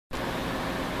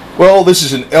Well, this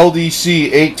is an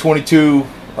LDC 822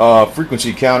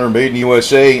 frequency counter made in the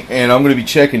USA, and I'm going to be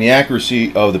checking the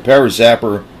accuracy of the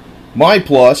Parazapper My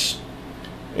Plus.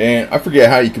 And I forget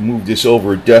how you can move this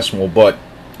over a decimal, but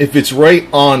if it's right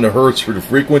on the hertz for the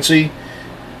frequency,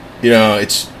 you know,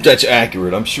 that's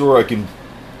accurate. I'm sure I can.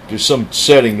 There's some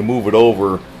setting to move it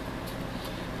over,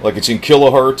 like it's in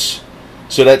kilohertz,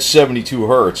 so that's 72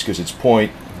 hertz because it's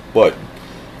point. But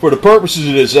for the purposes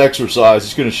of this exercise,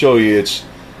 it's going to show you it's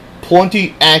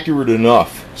plenty accurate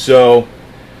enough. So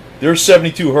there's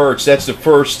 72 hertz. That's the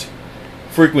first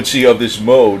frequency of this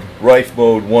mode, Rife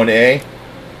mode 1A.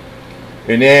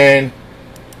 And then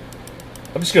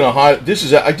I'm just going to hide. This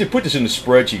is, I did put this in the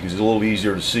spreadsheet because it's a little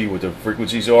easier to see what the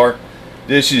frequencies are.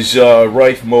 This is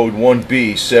Rife mode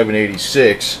 1B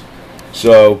 786.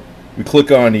 So we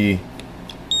click on the.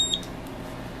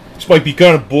 This might be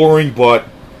kind of boring, but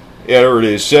yeah, there it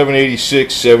is.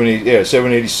 786,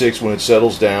 786 when it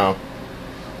settles down.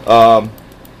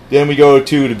 Then we go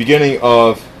to the beginning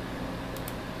of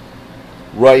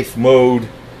Rife mode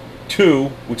 2,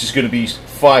 which is going to be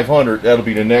 500. That'll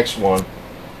be the next one.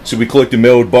 So we click the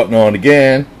mode button on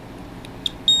again.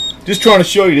 Just trying to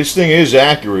show you this thing is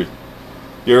accurate.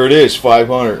 There it is,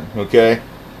 500. Okay.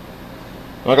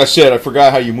 Like I said, I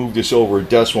forgot how you move this over a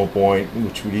decimal point,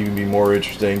 which would even be more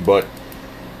interesting. But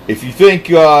if you think,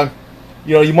 you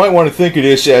know, you might want to think of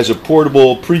this as a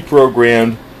portable,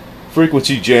 pre-programmed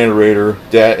frequency generator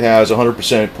that has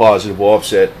 100% positive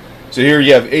offset. So here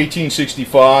you have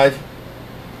 1865.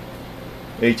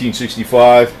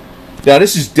 1865. Now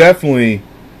this is definitely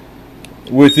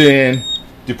within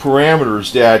the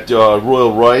parameters that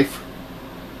Royal Rife,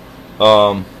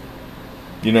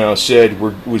 you know, said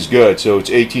was good. So it's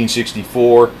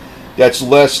 1864. That's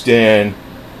less than,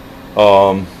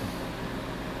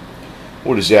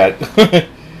 what is that?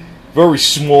 Very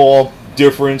small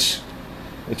difference.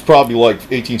 It's probably like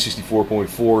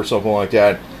 1864.4 or something like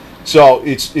that. So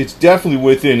it's definitely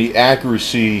within the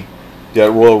accuracy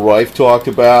that Royal Rife talked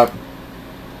about.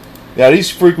 Now these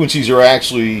frequencies are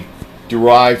actually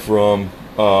derived from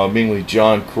mainly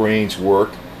John Crane's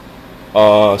work.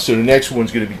 So the next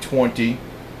one's going to be 20.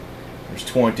 There's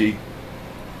 20.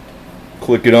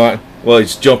 Click it on. Well,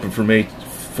 it's jumping from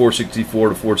 464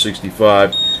 to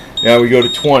 465. Now we go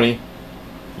to 20.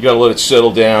 You got to let it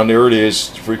settle down. There it is,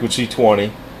 frequency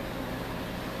 20.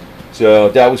 So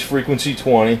that was frequency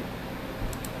 20.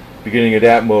 Beginning of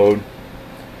that mode.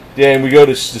 Then we go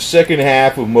to the second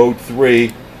half of mode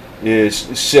 3 is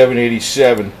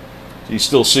 787. So you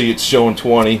still see it's showing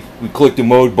 20. We click the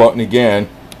mode button again.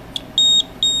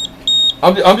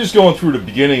 I'm just going through the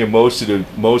beginning of most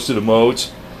of the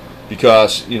modes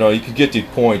because, you know, you can get the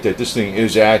point that this thing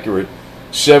is accurate.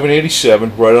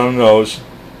 787 right on the nose.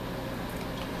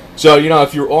 So, you know,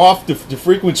 if you're off, the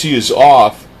frequency is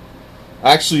off.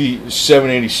 Actually,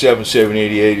 787,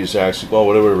 788 is actually, well,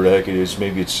 whatever the heck it is,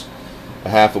 maybe it's a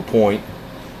half a point.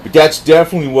 But that's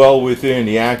definitely well within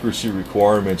the accuracy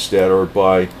requirements that are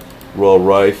by Royal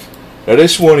Rife. Now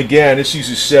this one, again, this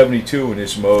uses 72 in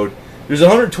this mode. There's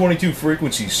 122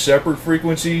 frequencies, separate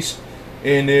frequencies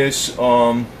in this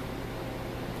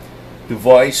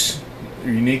device,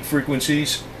 unique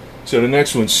frequencies. So the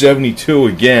next one's 72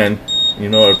 again. You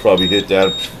know, I'd probably hit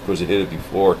that because I hit it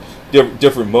before.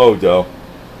 Different mode though.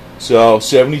 So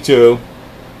 72.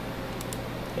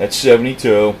 That's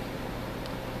 72.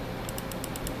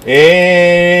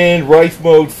 And Rife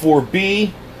mode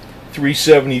 4B,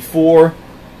 374.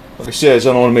 Like I said, I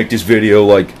don't want to make this video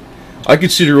like I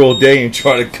could sit here all day and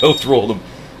try to go through all them,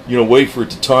 you know, wait for it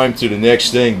to time to the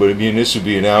next thing. But I mean, this would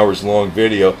be an hour's long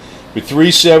video. But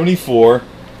 374,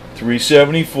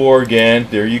 374 again.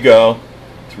 There you go,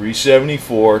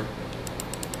 374.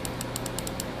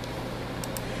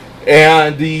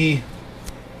 And the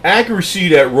accuracy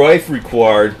that Rife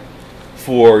required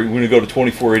for, we're going to go to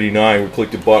 2489, we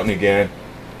click the button again.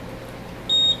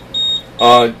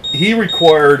 He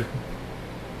required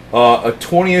a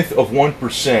 20th of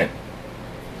 1%.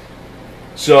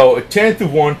 So a 10th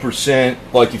of 1%,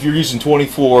 like if you're using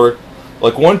 24,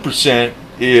 like 1%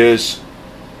 is,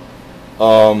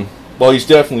 well, he's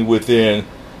definitely within,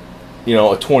 you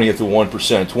know, a 20th of 1%.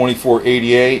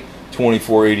 2488,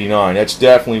 2489. That's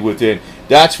definitely within.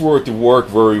 That's where it to work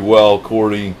very well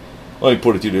according. Let me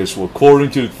put it to this way.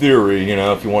 According to the theory, you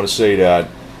know, if you want to say that,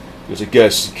 because I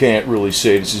guess you can't really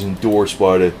say this is endorsed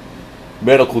by the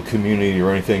medical community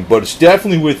or anything, but it's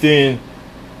definitely within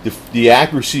the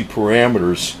accuracy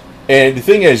parameters. And the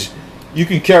thing is, you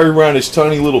can carry around this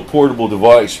tiny little portable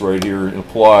device right here and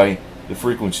apply the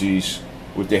frequencies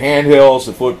with the handhelds,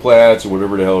 the foot pads, or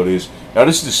whatever the hell it is. Now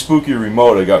this is the spooky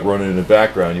remote I got running in the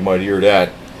background. You might hear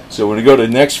that. So when we go to the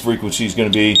next frequency, is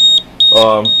going to be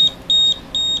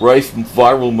Rife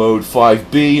viral mode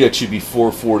 5B. That should be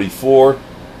 444.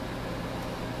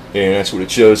 And that's what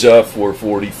it shows up,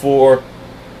 444.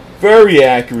 Very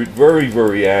accurate, very,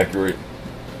 very accurate.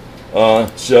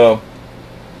 So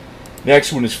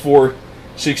next one is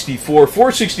 464.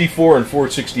 464 and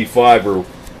 465 are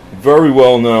very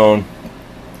well known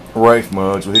Rife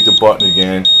modes. We'll hit the button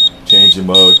again, change the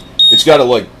mode. It's got to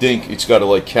like think, it's got to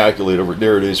like calculate over.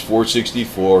 There it is,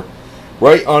 464,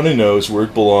 right on the nose where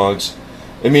it belongs.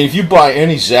 I mean, if you buy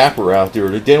any Zapper out there,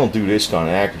 they don't do this kind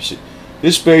of accuracy.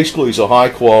 This basically is a high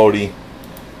quality,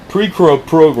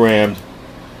 pre-programmed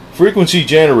frequency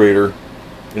generator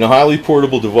in a highly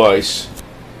portable device.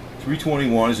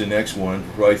 321 is the next one,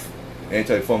 Rife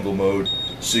antifungal mode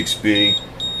 6B.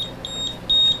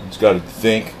 It's got to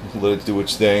think, let it do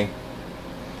its thing.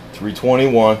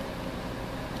 321.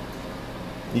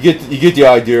 You get the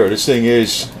idea. This thing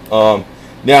is now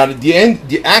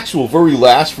the actual very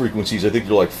last frequencies. I think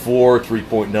they're like 4,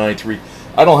 3.93.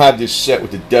 I don't have this set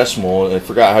with the decimal, and I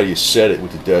forgot how you set it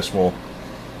with the decimal.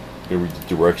 You read the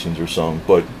directions or something,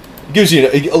 but it gives you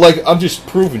like I'm just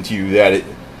proving to you that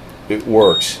it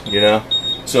works. You know.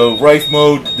 So Rife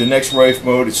mode. The next Rife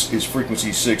mode is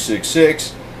frequency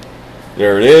 666.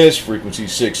 There it is, frequency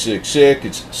 666.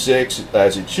 It's 6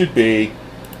 as it should be.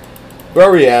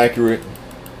 Very accurate.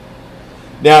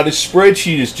 Now this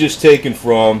spreadsheet is just taken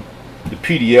from the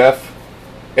PDF,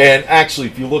 and actually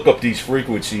if you look up these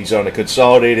frequencies on the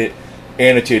Consolidated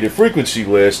Annotated Frequency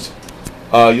List,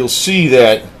 you'll see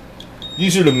that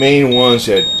these are the main ones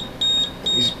that,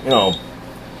 you know,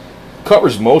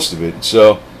 covers most of it.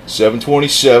 So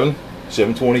 727,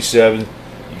 727, you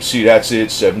can see that's it,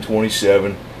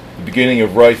 727. The beginning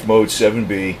of Rife mode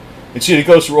 7B. And see, it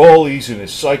goes through all these and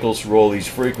it cycles through all these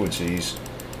frequencies.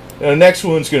 And the next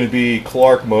one's going to be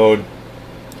Clark mode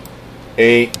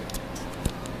 8.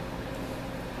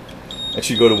 That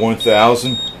should go to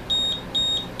 1000.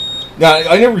 Now,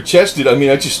 I never tested. I mean,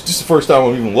 this is the first time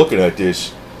I'm even looking at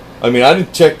this. I mean, I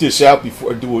didn't check this out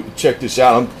before. Check this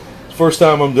out. It's the first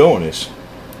time I'm doing this.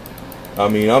 I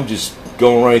mean, I'm just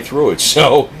going right through it.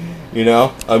 So, you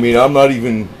know, I mean, I don't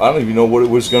even know what it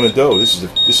was going to do. This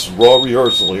is raw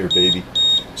rehearsal here, baby.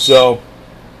 So,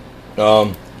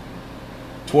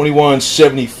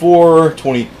 2174,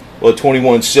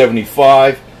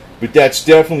 2175, but that's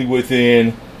definitely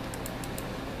within,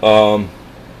 you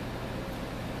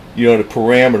know, the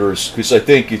parameters, because I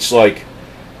think it's like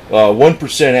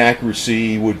 1%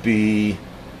 accuracy would be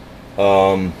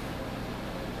 21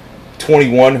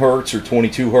 hertz or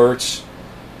 22 hertz.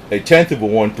 A tenth of a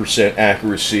 1%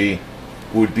 accuracy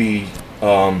would be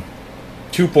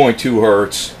 2.2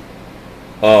 hertz.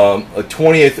 A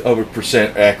 20th of a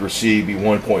percent accuracy would be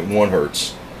 1.1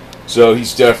 hertz. So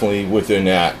he's definitely within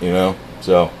that, you know.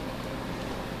 So,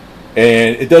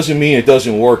 and it doesn't mean it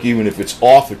doesn't work even if it's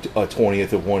off a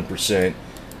 20th of 1%,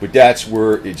 but that's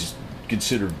where it's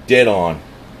considered dead on.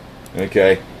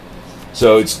 Okay,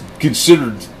 so it's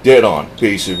considered dead on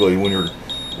basically when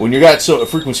you got a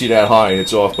frequency that high and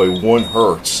it's off by 1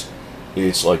 hertz,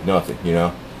 it's like nothing, you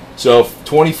know. So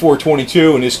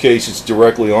 2422 in this case, it's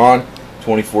directly on.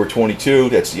 2422,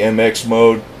 that's the MX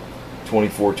mode.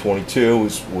 2422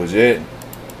 was it.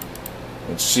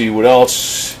 Let's see what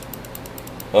else.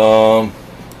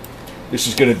 This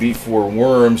is going to be for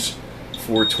worms.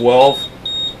 412.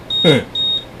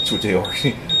 That's what they are.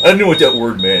 I don't know what that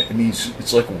word meant. It means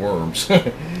it's like worms.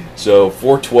 So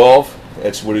 412,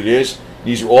 that's what it is.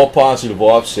 These are all positive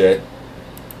offset.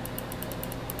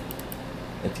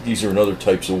 I think these are another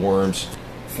types of worms.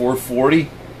 440.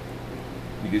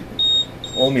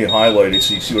 Let me highlight it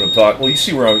so you see what I'm talking. Well, you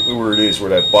see where it is, where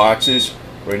that box is,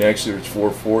 right next to it. It's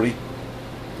 440.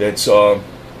 That's it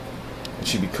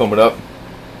should be coming up.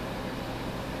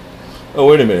 Oh,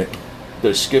 wait a minute. Did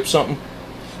I skip something?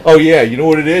 Oh yeah, you know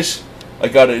what it is? I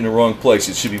got it in the wrong place.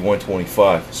 It should be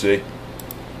 125. See?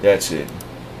 That's it.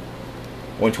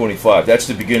 125. That's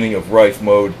the beginning of Rife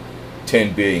mode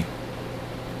 10B.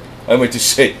 I meant to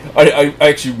say, I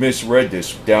actually misread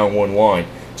this down one line.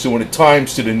 So when it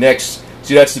times to the next,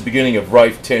 see, that's the beginning of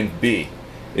Rife 10B.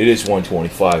 It is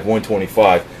 125.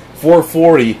 125.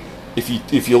 440.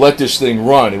 If you let this thing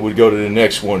run, it would go to the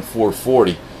next one.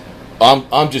 440.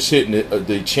 I'm just hitting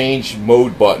the change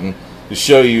mode button to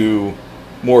show you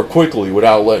more quickly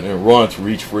without letting it run through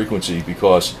each frequency,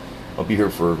 because I'll be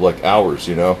here for like hours,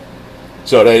 you know.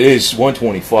 So that is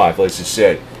 125, like I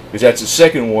said, because that's the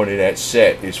second one in that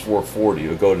set is 440.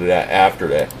 It'll go to that after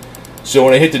that. So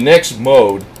when I hit the next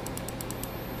mode,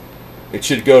 it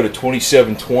should go to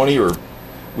 2720 or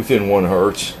within 1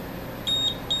 hertz.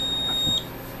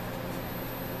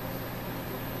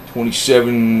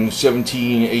 27,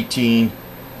 17, 18.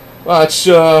 Well, it's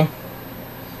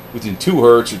within 2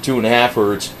 hertz or 2.5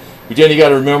 hertz. But then you got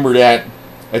to remember that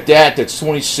at that's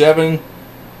 27.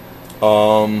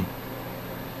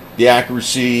 The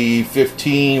accuracy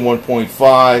 15,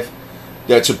 1.5.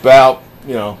 That's about,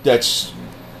 you know, that's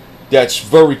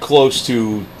very close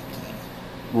to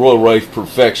Royal Rife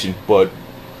perfection, but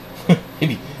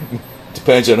it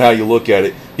depends on how you look at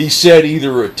it. He said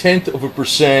either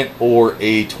 0.1% or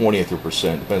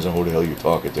 0.20%. Depends on who the hell you're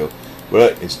talking to.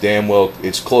 But it's damn well,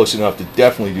 it's close enough to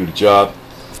definitely do the job.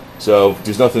 So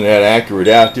there's nothing that accurate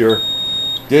out there.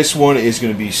 This one is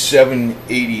going to be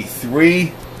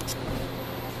 783.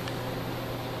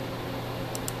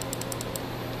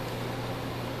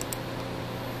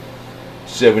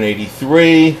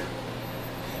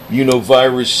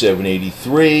 Univirus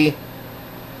 783.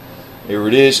 There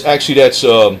it is. Actually, that's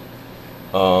what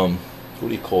do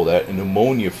you call that? A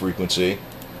pneumonia frequency.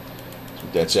 So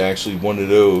that's actually one of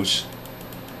those.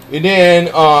 And then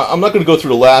I'm not going to go through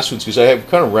the last ones because I have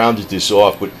kind of rounded this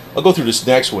off, but I'll go through this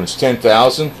next one. It's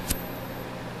 10,000.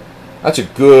 That's a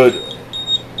good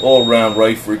all-around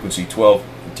right frequency,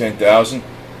 10,000.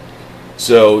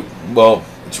 So, well,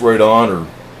 it's right on, or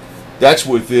that's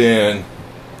within.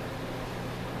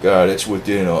 God, it's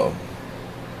within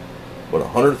what,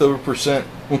 1/100%,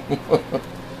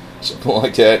 something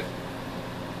like that.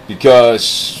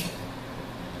 Because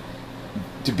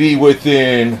to be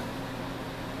within,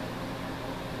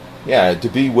 yeah, to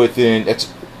be within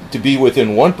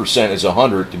 1% is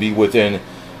 100. To be within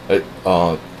a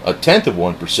 1/10 of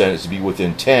 1% is to be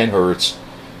within 10 hertz.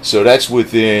 So that's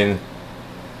within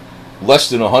less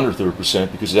than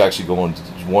 100% because it's actually going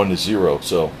 1 to 0.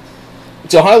 So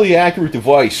it's a highly accurate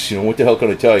device. You know, what the hell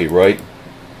can I tell you, right?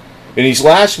 And these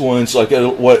last ones, like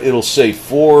what it'll say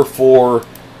 4, 4,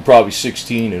 probably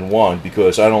 16 and 1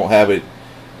 because I don't have it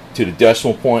to the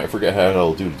decimal point. I forget how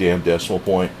I'll do the damn decimal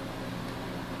point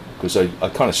because I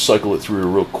kind of cycle it through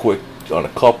real quick on a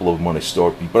couple of them when I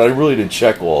start, but I really didn't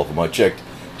check all of them. I checked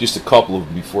just a couple of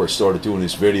them before I started doing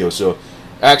this video. So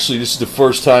actually, this is the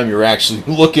first time you're actually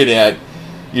looking at,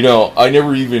 you know, I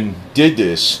never even did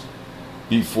this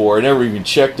before. I never even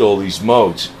checked all these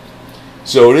modes.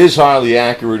 So it is highly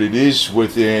accurate. It is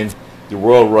within the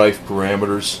Royal Rife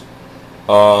parameters.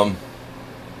 And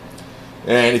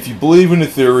if you believe in the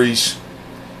theories,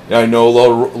 and I know a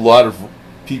lot of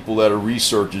people that are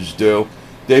researchers do,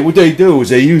 what they do is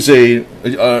they use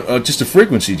just a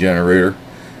frequency generator,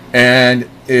 and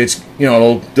it's, you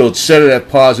know, they'll set it at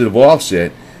positive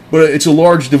offset, but it's a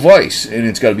large device and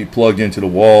it's got to be plugged into the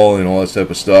wall and all that type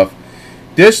of stuff.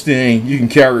 This thing you can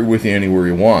carry with you anywhere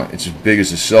you want. It's as big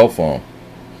as a cell phone,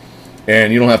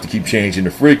 and you don't have to keep changing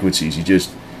the frequencies. You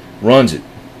just runs it.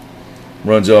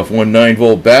 Runs off one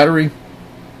 9-volt battery.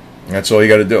 That's all you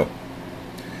got to do.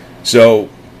 So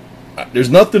there's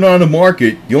nothing on the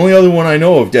market. The only other one I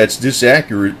know of that's this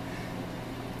accurate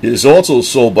is also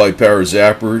sold by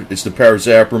Parazapper. It's the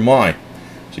Parazapper My.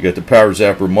 So you got the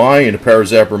Parazapper My and the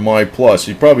Parazapper My Plus.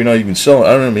 You're probably not even selling.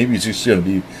 I don't know. Maybe it's just going to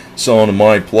be selling the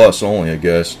My Plus only, I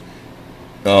guess.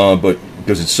 But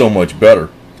because it's so much better.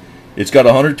 It's got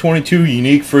 122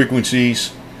 unique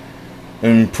frequencies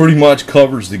and pretty much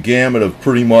covers the gamut of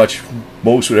pretty much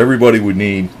most what everybody would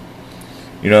need.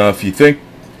 You know, if you think,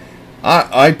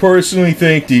 I personally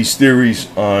think these theories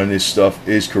on this stuff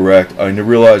is correct. I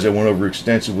realize I went over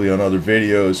extensively on other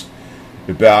videos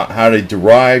about how they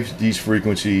derived these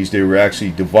frequencies. They were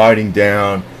actually dividing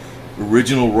down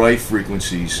original Rife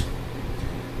frequencies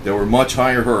that were much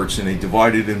higher hertz, and they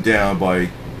divided them down by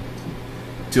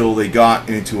till they got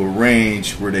into a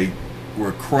range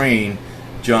where Crane,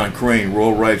 John Crane,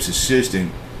 Royal Rife's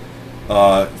assistant,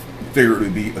 figured it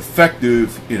would be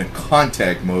effective in a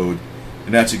contact mode,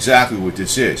 and that's exactly what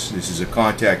this is. This is a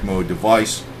contact mode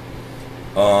device.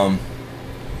 You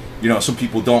know, some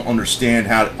people don't understand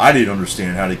how. I didn't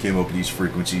understand how they came up with these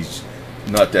frequencies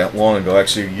not that long ago.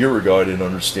 Actually, a year ago, I didn't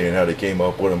understand how they came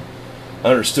up with them. I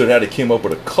understood how they came up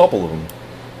with a couple of them,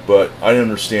 but I didn't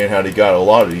understand how they got a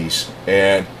lot of these.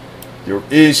 And there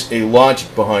is a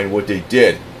logic behind what they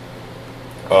did.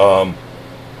 But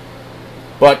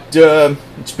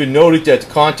it's been noted that the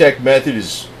contact method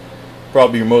is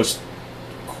probably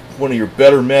one of your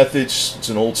better methods. It's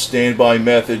an old standby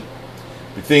method.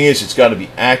 The thing is, it's got to be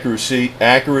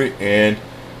accurate, and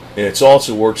it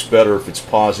also works better if it's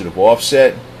positive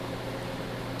offset.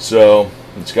 So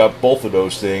it's got both of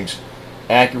those things,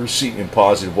 accuracy and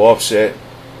positive offset.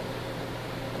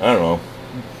 I don't know.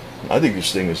 I think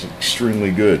this thing is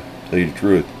extremely good, to tell you the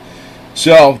truth.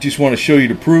 So just want to show you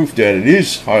the proof that it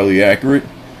is highly accurate.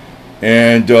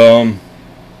 And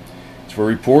It's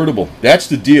very portable. That's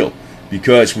the deal.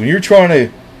 Because when you're trying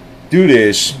to do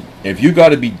this, if you got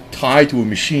to be tied to a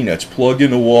machine that's plugged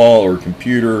in the wall, or a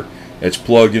computer that's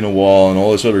plugged in the wall, and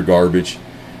all this other garbage,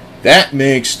 that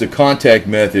makes the contact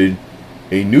method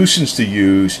a nuisance to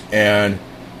use and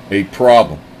a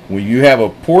problem. When you have a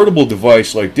portable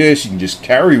device like this, you can just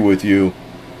carry with you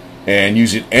and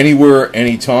use it anywhere,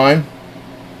 anytime.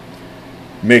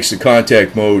 Makes the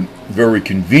contact mode very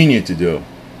convenient to do.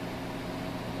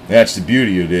 That's the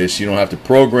beauty of this. You don't have to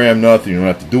program nothing. You don't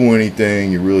have to do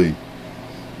anything. You really,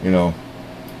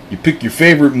 you pick your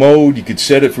favorite mode. You could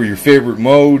set it for your favorite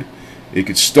mode. It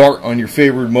could start on your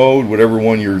favorite mode, whatever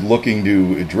one you're looking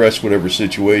to address, whatever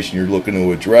situation you're looking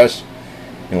to address,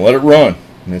 and let it run.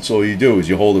 And that's all you do, is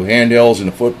you hold the handhelds and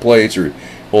the foot plates, or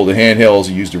hold the handhelds.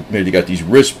 Maybe you got these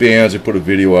wristbands. I put a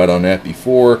video out on that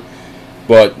before,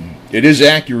 but it is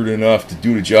accurate enough to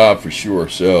do the job for sure.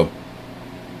 So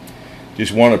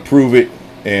just want to prove it.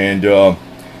 And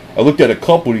I looked at a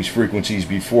couple of these frequencies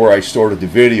before I started the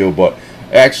video, but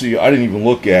actually I didn't even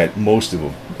look at most of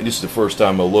them. And this is the first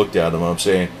time I looked at them. I'm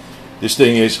saying this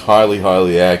thing is highly,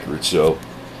 highly accurate. So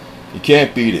you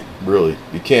can't beat it, really.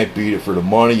 You can't beat it for the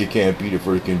money. You can't beat it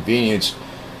for the convenience.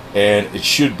 And it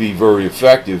should be very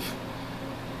effective.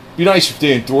 It'd be nice if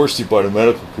they endorsed it by the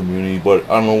medical community, but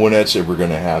I don't know when that's ever going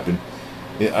to happen.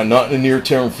 Not in the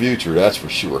near-term future, that's for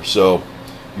sure. So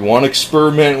you want to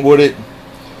experiment with it,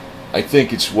 I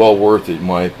think it's well worth it, in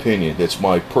my opinion. That's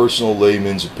my personal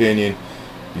layman's opinion,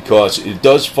 because it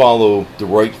does follow the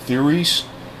right theories.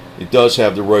 It does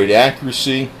have the right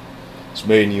accuracy. It's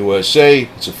made in the USA.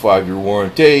 It's a 5-year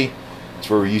warranty. It's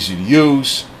very easy to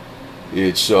use.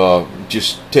 It's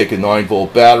just take a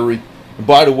 9-volt battery. And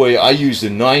by the way, I use the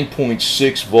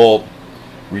 9.6 volt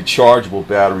rechargeable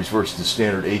batteries versus the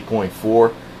standard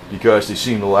 8.4 because they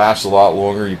seem to last a lot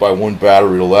longer. You buy one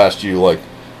battery, it'll last you like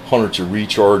hundreds of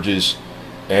recharges,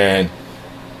 and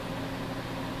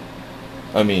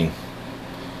I mean,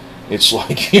 it's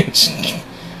like it's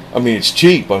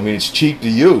cheap. It's cheap to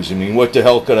use. What the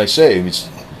hell can I say? And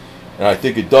I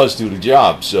think it does do the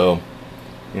job. So,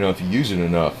 if you use it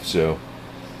enough. So,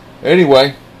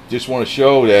 anyway, just want to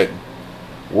show that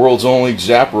world's only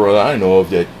zapper I know of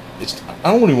that.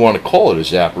 I don't even want to call it a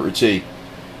zapper.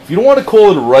 If you don't want to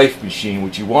call it a Rife machine,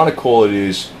 what you want to call it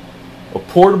is a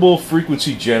portable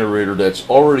frequency generator that's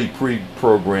already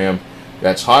pre-programmed,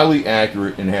 that's highly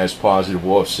accurate, and has positive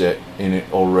offset in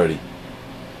it already.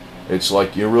 It's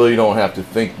like you really don't have to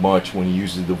think much when you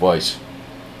use the device.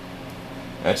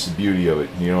 That's the beauty of it.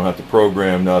 You don't have to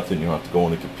program nothing. You don't have to go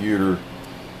on the computer,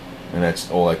 and that's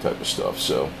all that type of stuff.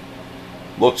 So,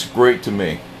 looks great to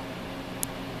me.